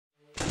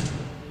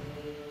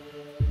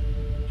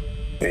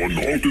On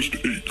August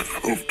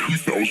 8th of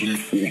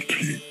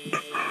 2014,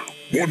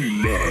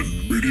 one man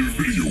made a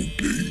video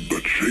game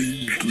that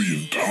changed the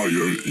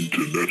entire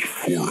internet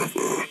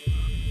forever.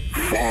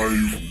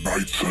 Five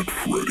Nights at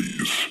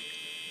Freddy's.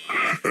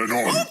 And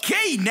on...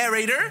 Okay,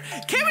 narrator,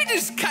 can we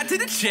just cut to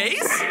the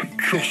chase?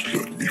 Just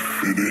let me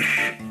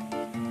finish.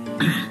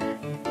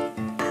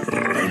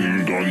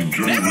 And on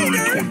January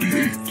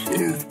 28th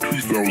of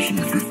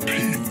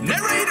 2015,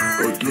 narrator!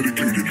 A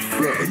dedicated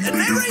fan made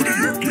a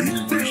video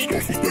game based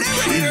off of that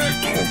same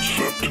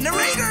concept.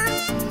 Narrator!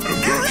 And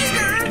that,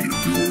 dear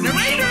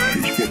viewers,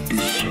 is what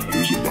this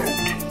is about.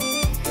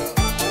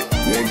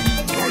 One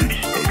Night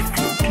at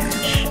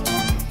Flumpty's.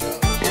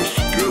 A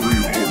scary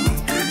horror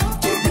game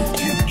that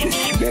includes a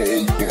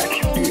small box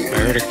boy. I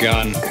heard a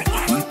gun. A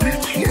creepy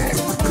clown.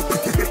 And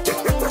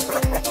most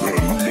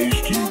importantly...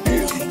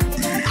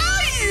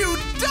 Are you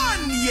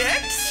done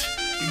yet?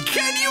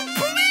 Can you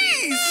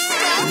please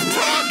stop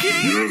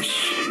talking? Yes,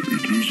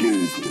 it is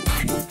over,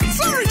 Flumpty.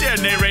 Sorry, dear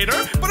narrator,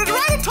 but I'd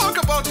rather talk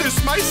about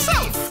this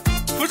myself.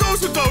 For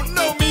those who don't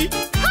know me,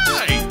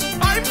 hi,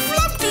 I'm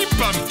Flumpty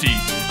Bumpty.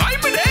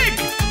 I'm an egg.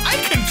 I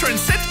can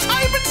transcend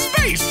time and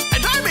space,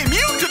 and I'm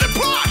immune to the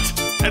plot.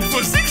 And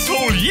for 6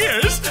 whole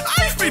years,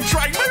 I've been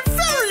trying my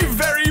very,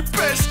 very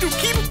best to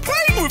keep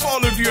playing with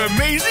all of you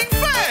amazing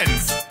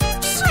fans.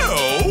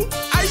 So,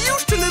 I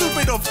used a little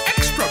bit of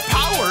extra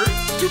power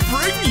to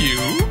bring you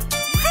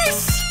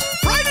this.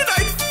 Friday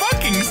Night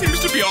Funking seems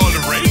to be all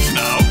the rage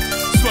now,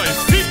 so I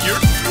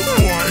figured,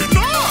 why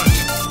not?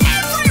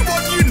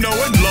 Everyone you know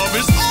and love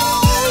is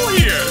all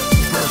here.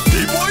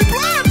 Birthday Boy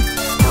Blam,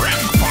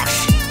 Grandposh,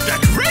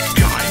 that red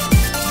guy,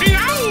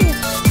 Meow,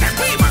 the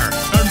Beaver,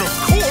 and of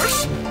course,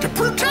 the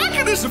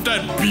protagonist of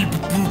that beep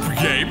boop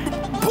game,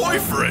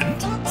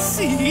 Boyfriend.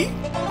 See,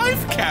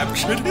 I've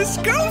captured his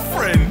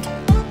girlfriend.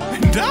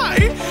 And I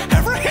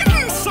have her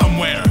hidden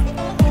somewhere.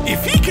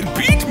 If he can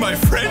beat my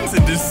friends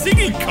in this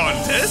singing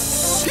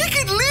contest, he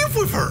can live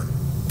with her.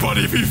 But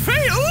if he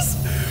fails,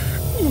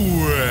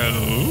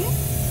 well,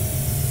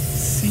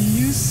 see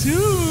you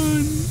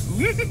soon.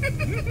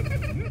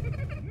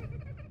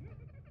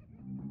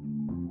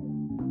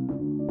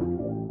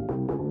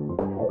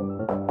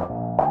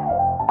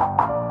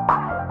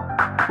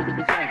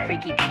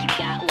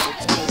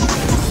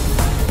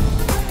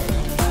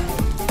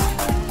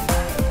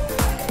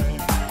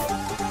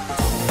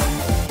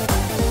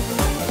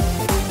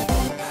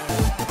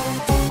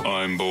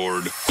 I'm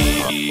bored.